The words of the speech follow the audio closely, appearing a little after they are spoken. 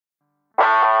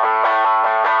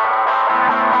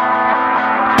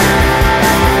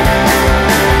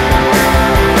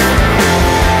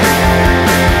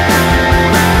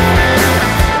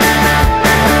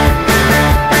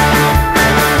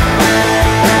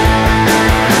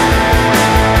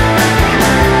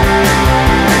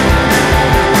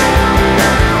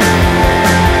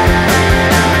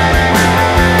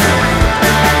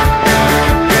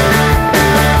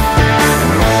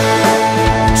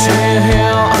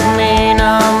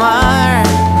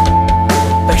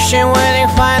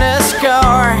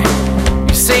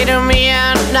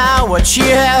at you.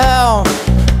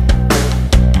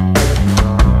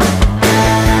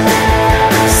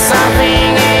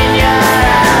 Something in your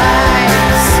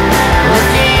eyes,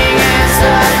 looking into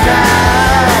the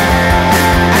cloud.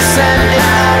 I send it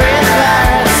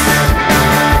reverse.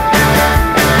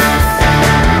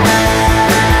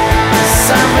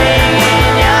 Something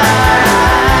in your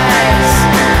eyes,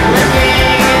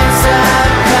 looking into the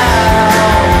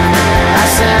cloud. I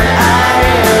send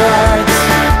reverse.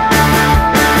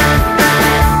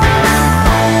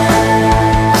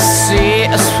 See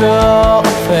us full of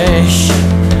fish.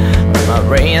 My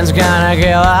brain's gonna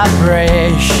get a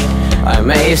bridge. I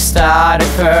may start a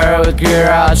fur with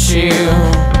Girachi.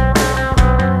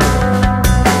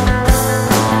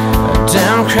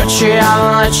 Don't catch you,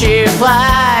 I'll let you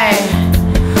fly.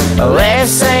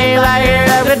 Let's say like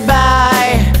a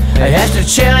goodbye. I have to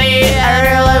chill